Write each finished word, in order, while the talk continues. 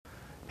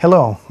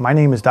Hello, my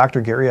name is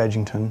Dr. Gary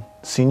Edgington,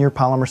 Senior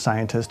Polymer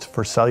Scientist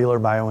for Cellular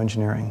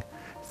Bioengineering.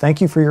 Thank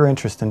you for your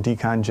interest in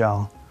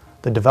DeconGel.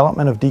 The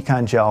development of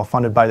DeconGel,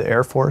 funded by the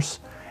Air Force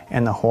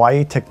and the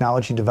Hawaii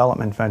Technology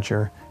Development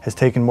Venture, has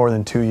taken more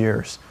than 2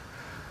 years.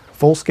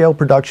 Full-scale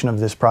production of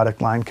this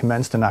product line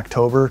commenced in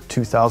October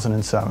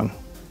 2007.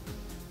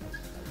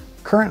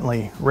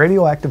 Currently,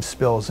 radioactive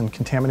spills and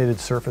contaminated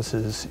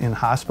surfaces in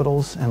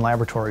hospitals and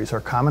laboratories are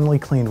commonly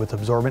cleaned with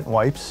absorbent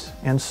wipes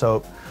and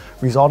soap,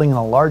 resulting in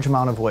a large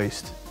amount of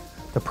waste.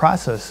 The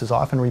process is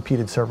often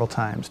repeated several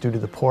times due to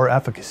the poor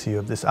efficacy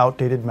of this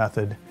outdated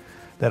method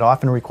that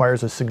often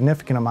requires a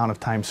significant amount of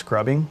time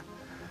scrubbing,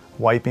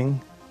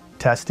 wiping,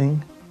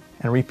 testing,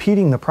 and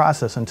repeating the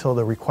process until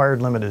the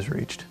required limit is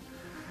reached.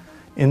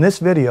 In this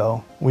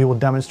video, we will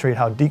demonstrate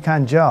how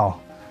DeconGel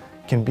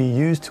can be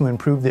used to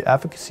improve the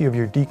efficacy of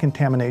your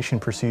decontamination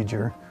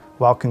procedure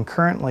while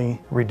concurrently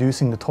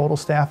reducing the total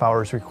staff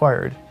hours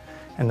required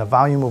and the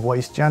volume of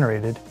waste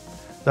generated,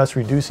 thus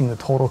reducing the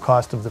total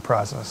cost of the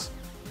process.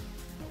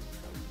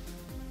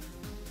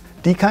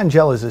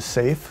 DeconGel is a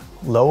safe,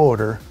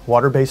 low-odor,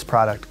 water-based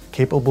product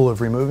capable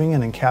of removing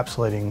and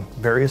encapsulating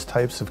various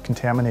types of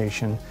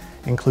contamination,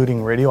 including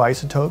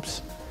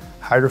radioisotopes,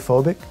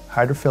 hydrophobic,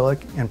 hydrophilic,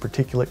 and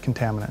particulate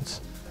contaminants.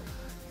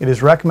 It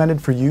is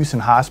recommended for use in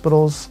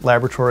hospitals,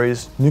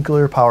 laboratories,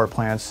 nuclear power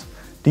plants,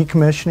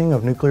 decommissioning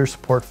of nuclear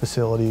support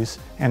facilities,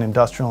 and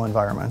industrial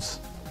environments.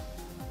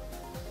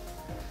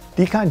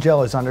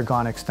 DeconGel has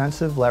undergone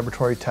extensive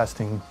laboratory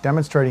testing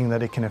demonstrating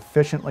that it can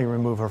efficiently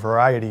remove a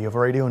variety of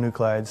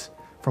radionuclides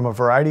from a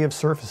variety of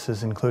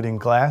surfaces including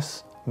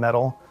glass,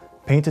 metal,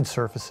 painted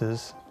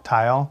surfaces,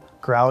 tile,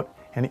 grout,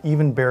 and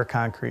even bare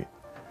concrete.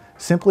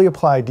 Simply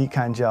apply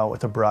DeconGel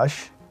with a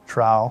brush,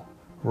 trowel,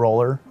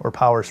 roller, or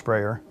power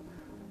sprayer.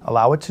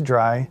 Allow it to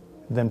dry,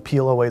 then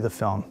peel away the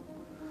film.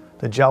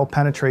 The gel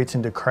penetrates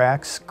into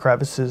cracks,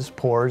 crevices,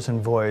 pores,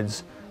 and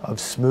voids of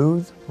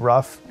smooth,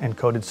 rough, and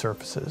coated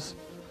surfaces.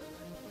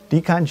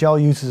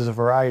 DeconGel uses a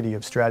variety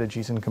of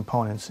strategies and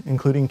components,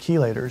 including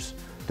chelators,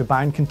 to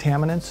bind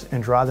contaminants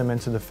and draw them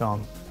into the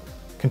film.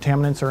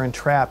 Contaminants are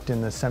entrapped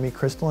in the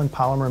semi-crystalline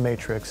polymer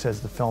matrix as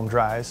the film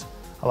dries,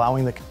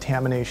 allowing the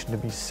contamination to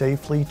be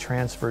safely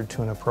transferred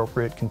to an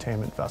appropriate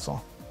containment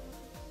vessel.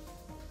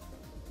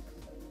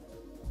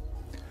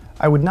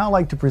 I would now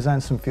like to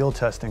present some field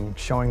testing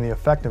showing the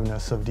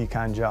effectiveness of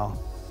DeconGel.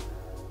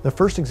 The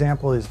first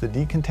example is the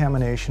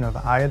decontamination of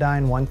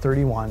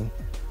iodine-131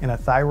 in a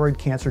thyroid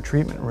cancer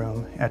treatment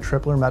room at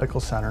Tripler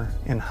Medical Center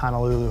in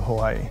Honolulu,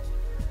 Hawaii.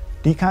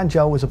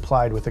 DeconGel was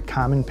applied with a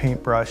common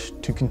paintbrush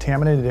to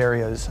contaminated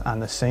areas on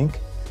the sink,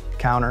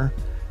 counter,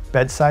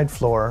 bedside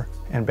floor,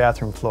 and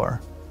bathroom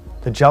floor.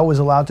 The gel was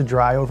allowed to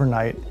dry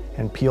overnight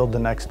and peeled the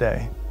next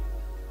day.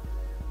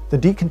 The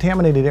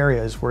decontaminated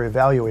areas were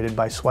evaluated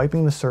by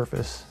swiping the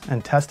surface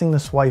and testing the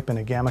swipe in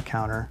a gamma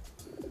counter.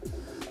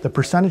 The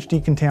percentage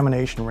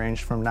decontamination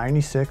ranged from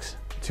 96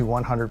 to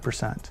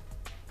 100%.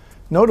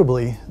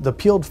 Notably, the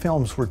peeled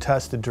films were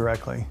tested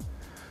directly.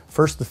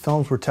 First, the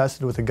films were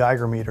tested with a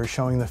Geiger meter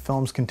showing the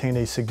films contained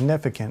a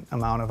significant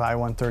amount of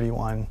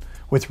I-131,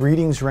 with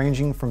readings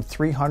ranging from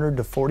 300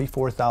 to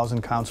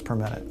 44,000 counts per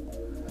minute.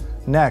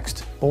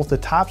 Next, both the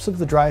tops of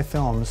the dry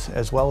films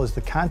as well as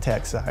the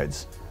contact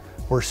sides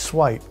were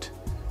swiped,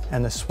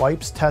 and the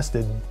swipes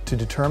tested to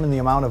determine the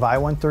amount of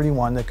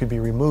I-131 that could be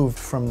removed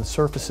from the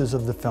surfaces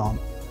of the film.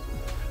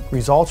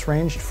 Results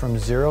ranged from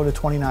 0 to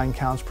 29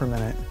 counts per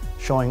minute,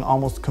 showing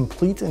almost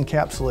complete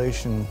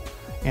encapsulation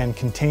and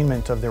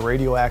containment of the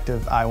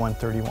radioactive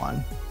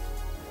I-131.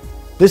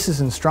 This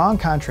is in strong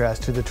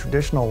contrast to the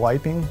traditional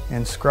wiping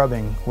and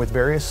scrubbing with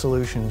various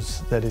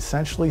solutions that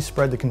essentially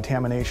spread the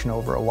contamination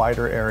over a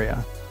wider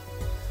area.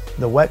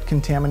 The wet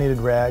contaminated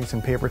rags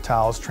and paper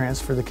towels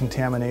transfer the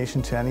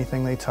contamination to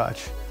anything they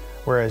touch,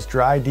 whereas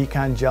dry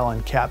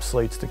DeconGel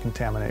encapsulates the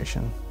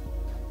contamination.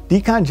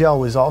 DeconGel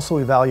was also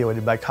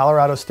evaluated by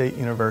Colorado State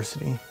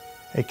University.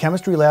 A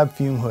chemistry lab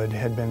fume hood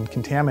had been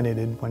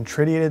contaminated when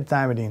tritiated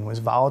thymidine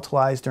was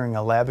volatilized during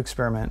a lab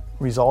experiment,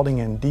 resulting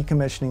in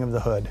decommissioning of the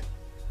hood.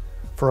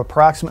 For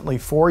approximately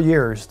 4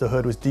 years, the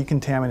hood was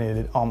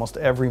decontaminated almost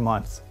every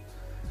month.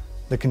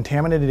 The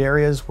contaminated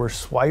areas were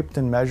swiped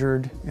and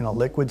measured in a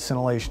liquid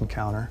scintillation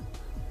counter.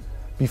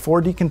 Before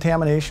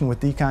decontamination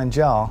with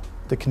DeconGel,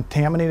 the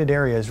contaminated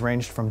areas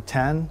ranged from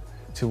 10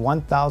 to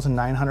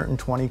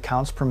 1,920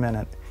 counts per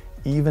minute,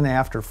 even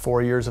after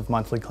 4 years of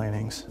monthly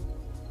cleanings.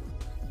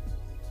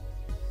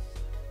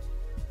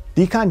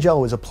 DeconGel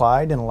was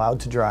applied and allowed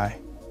to dry.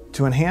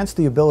 To enhance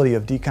the ability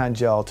of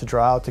DeconGel to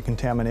draw out the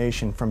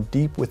contamination from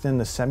deep within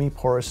the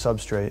semi-porous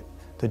substrate,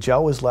 the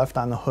gel was left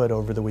on the hood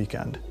over the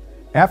weekend.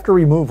 After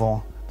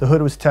removal, the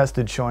hood was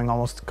tested showing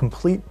almost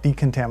complete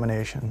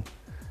decontamination.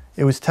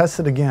 It was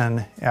tested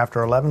again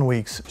after 11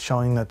 weeks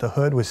showing that the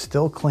hood was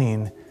still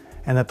clean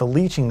and that the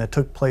leaching that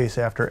took place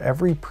after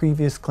every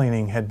previous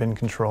cleaning had been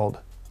controlled.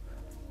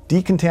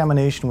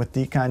 Decontamination with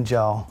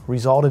DeconGel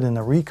resulted in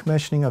the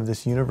recommissioning of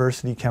this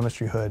university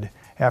chemistry hood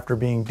after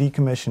being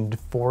decommissioned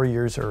 4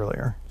 years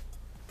earlier.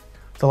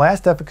 The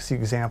last efficacy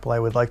example I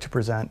would like to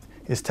present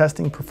is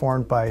testing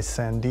performed by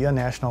Sandia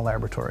National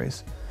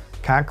Laboratories.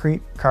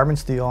 Concrete, carbon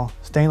steel,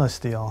 stainless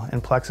steel,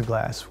 and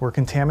plexiglass were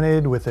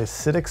contaminated with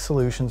acidic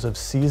solutions of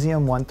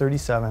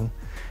cesium-137,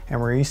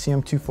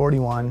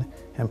 americium-241,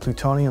 and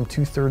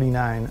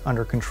plutonium-239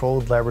 under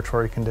controlled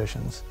laboratory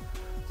conditions.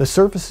 The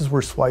surfaces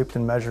were swiped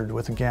and measured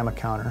with a gamma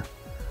counter.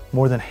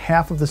 More than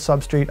half of the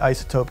substrate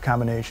isotope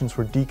combinations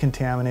were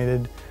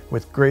decontaminated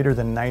with greater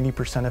than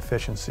 90%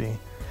 efficiency,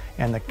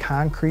 and the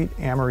concrete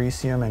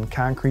americium and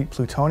concrete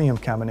plutonium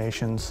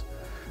combinations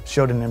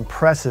showed an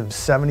impressive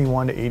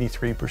 71 to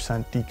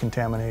 83%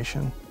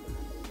 decontamination.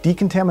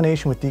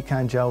 Decontamination with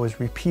DeconGel was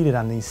repeated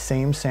on these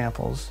same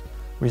samples,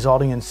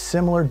 resulting in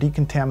similar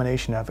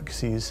decontamination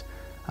efficacies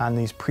on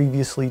these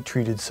previously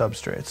treated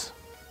substrates.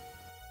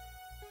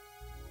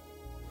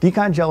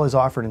 DeconGel is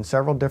offered in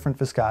several different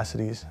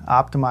viscosities,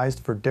 optimized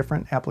for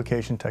different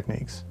application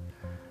techniques.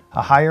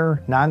 A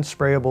higher,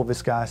 non-sprayable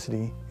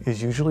viscosity is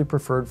usually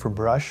preferred for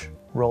brush,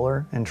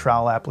 roller, and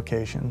trowel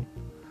application.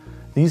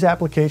 These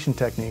application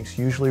techniques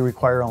usually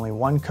require only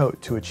one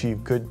coat to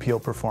achieve good peel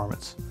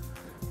performance.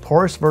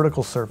 Porous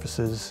vertical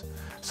surfaces,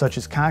 such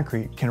as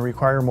concrete, can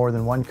require more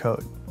than one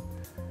coat.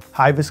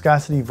 High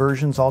viscosity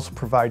versions also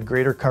provide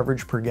greater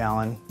coverage per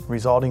gallon,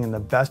 resulting in the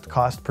best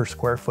cost per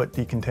square foot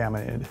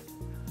decontaminated.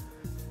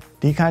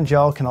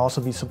 DeconGel can also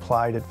be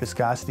supplied at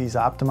viscosities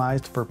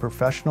optimized for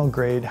professional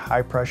grade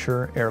high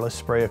pressure airless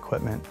spray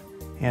equipment,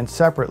 and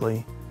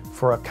separately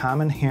for a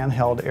common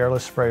handheld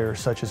airless sprayer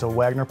such as a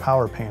Wagner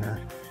power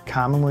painter,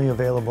 commonly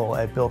available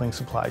at building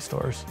supply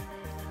stores.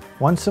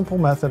 One simple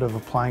method of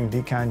applying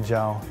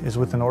DeconGel is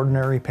with an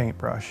ordinary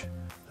paintbrush.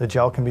 The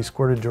gel can be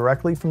squirted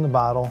directly from the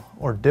bottle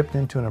or dipped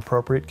into an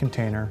appropriate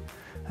container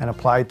and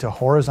applied to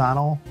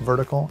horizontal,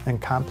 vertical,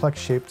 and complex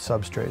shaped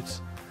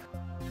substrates.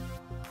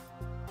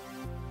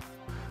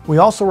 We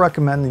also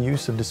recommend the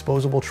use of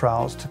disposable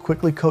trowels to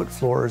quickly coat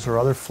floors or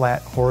other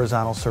flat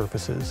horizontal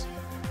surfaces.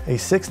 A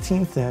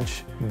 16th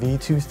inch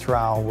V-tooth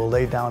trowel will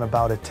lay down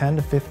about a 10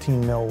 to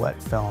 15 mil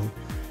wet film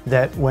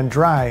that, when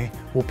dry,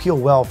 will peel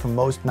well from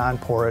most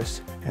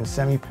non-porous and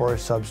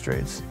semi-porous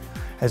substrates,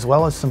 as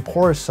well as some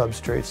porous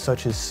substrates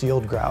such as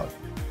sealed grout.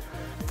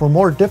 For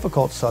more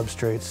difficult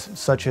substrates,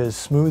 such as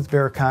smooth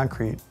bare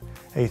concrete,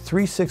 a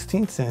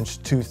 3/16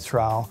 inch tooth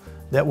trowel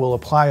that will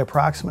apply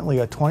approximately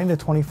a 20 to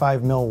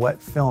 25 mil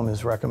wet film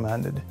is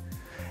recommended.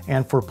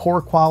 And for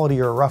poor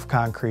quality or rough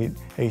concrete,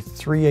 a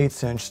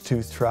 3/8 inch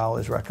tooth trowel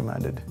is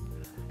recommended.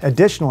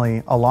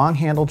 Additionally, a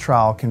long-handled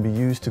trowel can be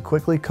used to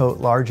quickly coat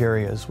large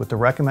areas with the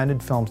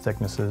recommended film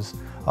thicknesses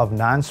of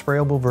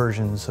non-sprayable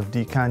versions of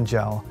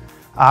DeconGel,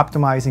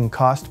 optimizing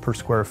cost per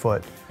square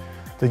foot.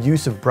 The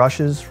use of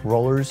brushes,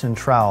 rollers, and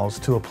trowels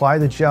to apply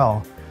the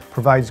gel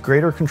provides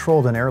greater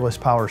control than airless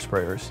power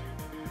sprayers.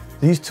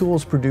 These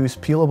tools produce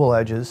peelable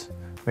edges,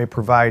 may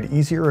provide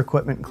easier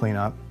equipment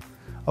cleanup,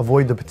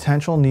 avoid the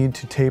potential need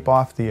to tape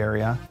off the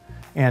area,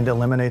 and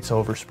eliminates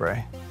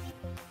overspray.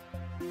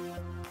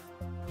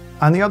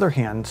 On the other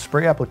hand,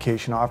 spray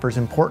application offers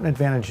important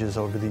advantages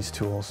over these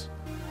tools.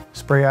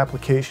 Spray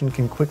application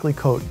can quickly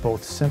coat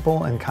both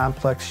simple and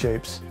complex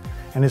shapes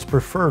and is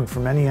preferred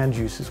for many end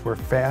uses where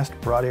fast,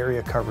 broad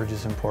area coverage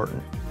is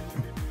important.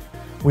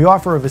 We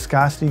offer a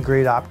viscosity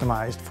grade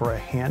optimized for a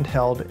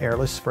handheld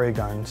airless spray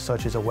gun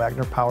such as a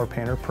Wagner Power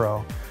Painter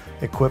Pro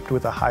equipped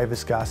with a high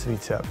viscosity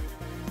tip.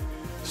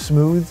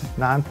 Smooth,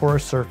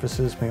 non-porous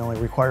surfaces may only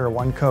require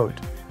one coat.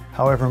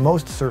 However,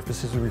 most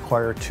surfaces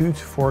require 2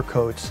 to 4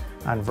 coats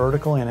on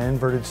vertical and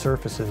inverted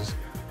surfaces,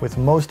 with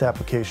most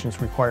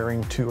applications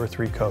requiring 2 or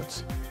 3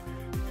 coats.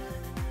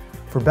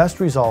 For best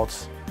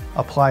results,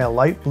 apply a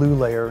light blue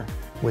layer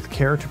with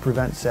care to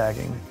prevent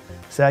sagging.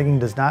 Sagging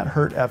does not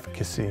hurt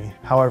efficacy,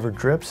 however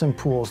drips and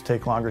pools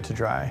take longer to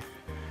dry.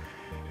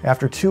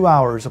 After 2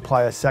 hours,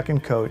 apply a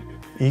second coat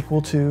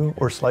equal to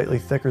or slightly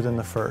thicker than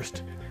the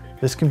first.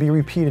 This can be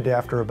repeated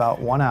after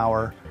about 1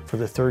 hour for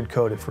the third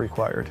coat if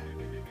required.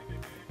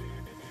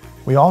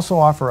 We also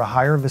offer a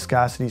higher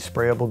viscosity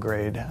sprayable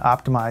grade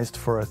optimized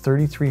for a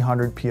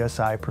 3300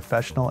 psi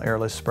professional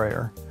airless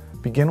sprayer.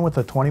 Begin with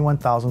a 21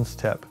 thousandths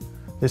tip.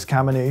 This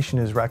combination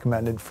is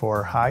recommended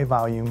for high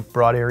volume,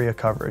 broad area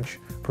coverage,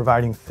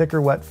 providing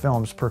thicker wet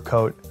films per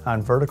coat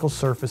on vertical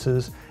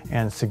surfaces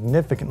and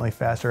significantly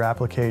faster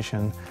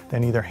application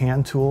than either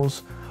hand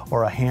tools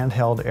or a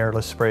handheld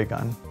airless spray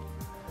gun.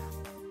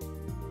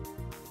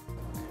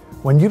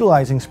 When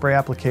utilizing spray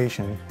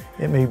application,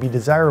 it may be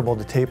desirable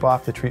to tape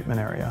off the treatment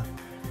area.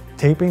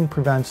 Taping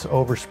prevents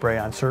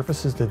overspray on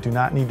surfaces that do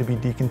not need to be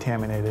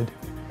decontaminated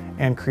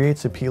and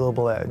creates a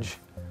peelable edge.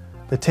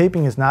 The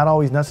taping is not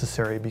always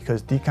necessary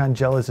because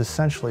DeconGel is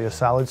essentially a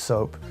solid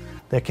soap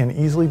that can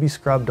easily be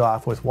scrubbed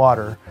off with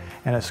water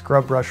and a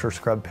scrub brush or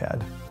scrub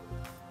pad.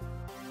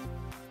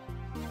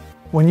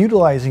 When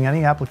utilizing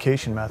any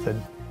application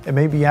method, it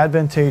may be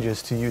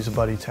advantageous to use a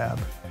buddy tab.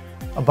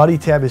 A buddy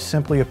tab is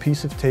simply a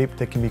piece of tape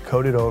that can be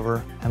coated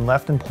over and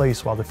left in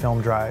place while the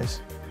film dries.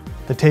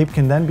 The tape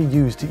can then be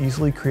used to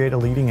easily create a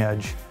leading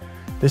edge.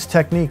 This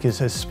technique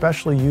is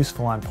especially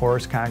useful on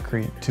porous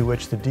concrete to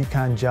which the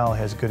DeconGel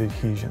has good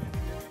adhesion.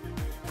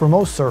 For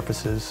most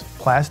surfaces,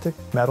 plastic,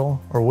 metal,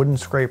 or wooden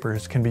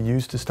scrapers can be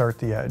used to start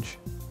the edge.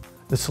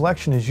 The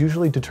selection is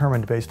usually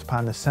determined based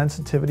upon the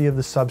sensitivity of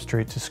the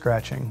substrate to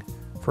scratching.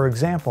 For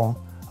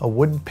example, a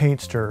wooden paint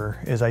stirrer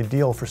is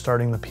ideal for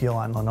starting the peel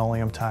on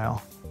linoleum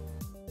tile.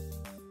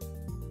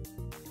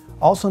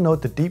 Also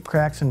note that deep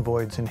cracks and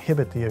voids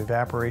inhibit the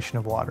evaporation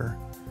of water.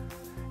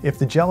 If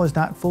the gel is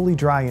not fully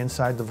dry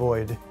inside the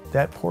void,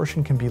 that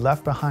portion can be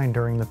left behind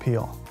during the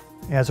peel.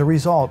 As a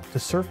result, the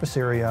surface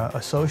area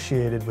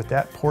associated with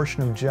that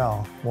portion of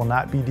gel will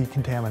not be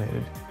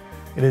decontaminated.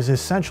 It is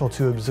essential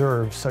to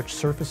observe such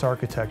surface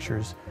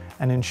architectures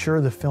and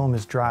ensure the film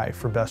is dry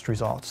for best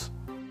results.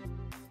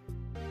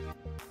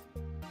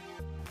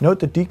 Note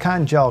that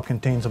DeconGel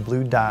contains a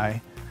blue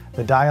dye.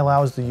 The dye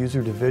allows the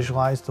user to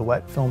visualize the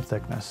wet film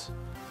thickness.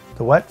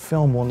 The wet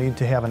film will need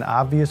to have an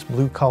obvious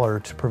blue color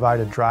to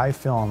provide a dry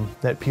film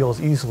that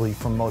peels easily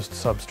from most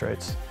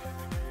substrates.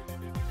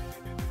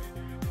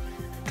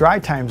 Dry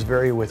times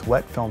vary with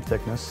wet film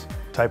thickness,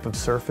 type of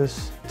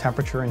surface,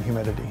 temperature, and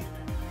humidity.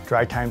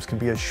 Dry times can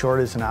be as short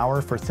as an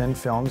hour for thin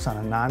films on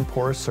a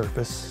non-porous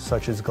surface,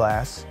 such as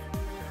glass,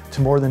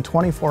 to more than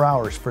 24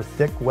 hours for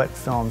thick, wet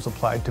films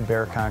applied to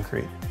bare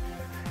concrete.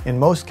 In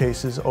most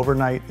cases,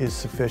 overnight is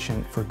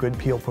sufficient for good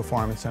peel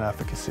performance and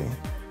efficacy.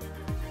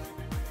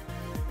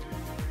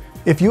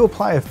 If you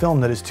apply a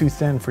film that is too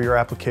thin for your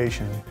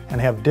application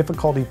and have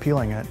difficulty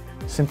peeling it,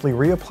 simply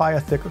reapply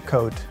a thicker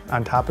coat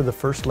on top of the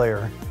first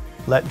layer,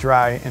 let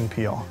dry, and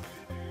peel.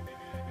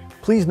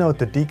 Please note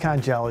that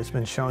DeconGel has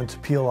been shown to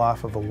peel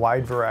off of a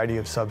wide variety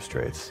of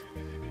substrates.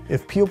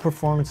 If peel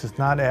performance is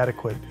not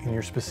adequate in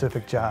your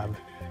specific job,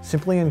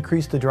 simply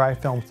increase the dry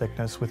film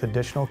thickness with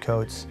additional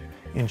coats,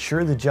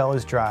 ensure the gel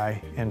is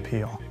dry, and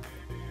peel.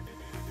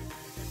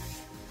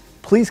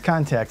 Please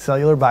contact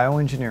Cellular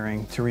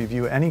Bioengineering to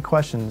review any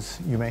questions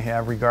you may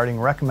have regarding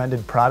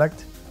recommended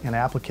product and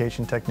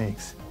application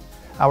techniques.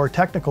 Our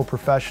technical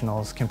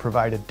professionals can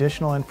provide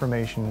additional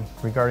information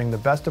regarding the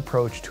best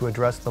approach to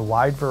address the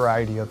wide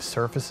variety of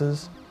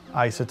surfaces,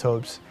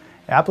 isotopes,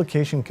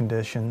 application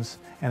conditions,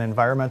 and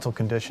environmental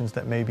conditions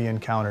that may be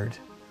encountered.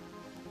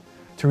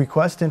 To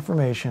request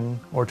information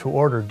or to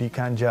order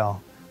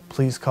DeconGel,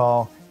 please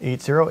call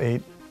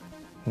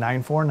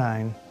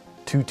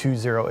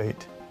 808-949-2208.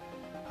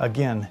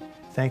 Again,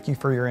 thank you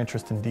for your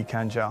interest in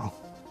DeconGel.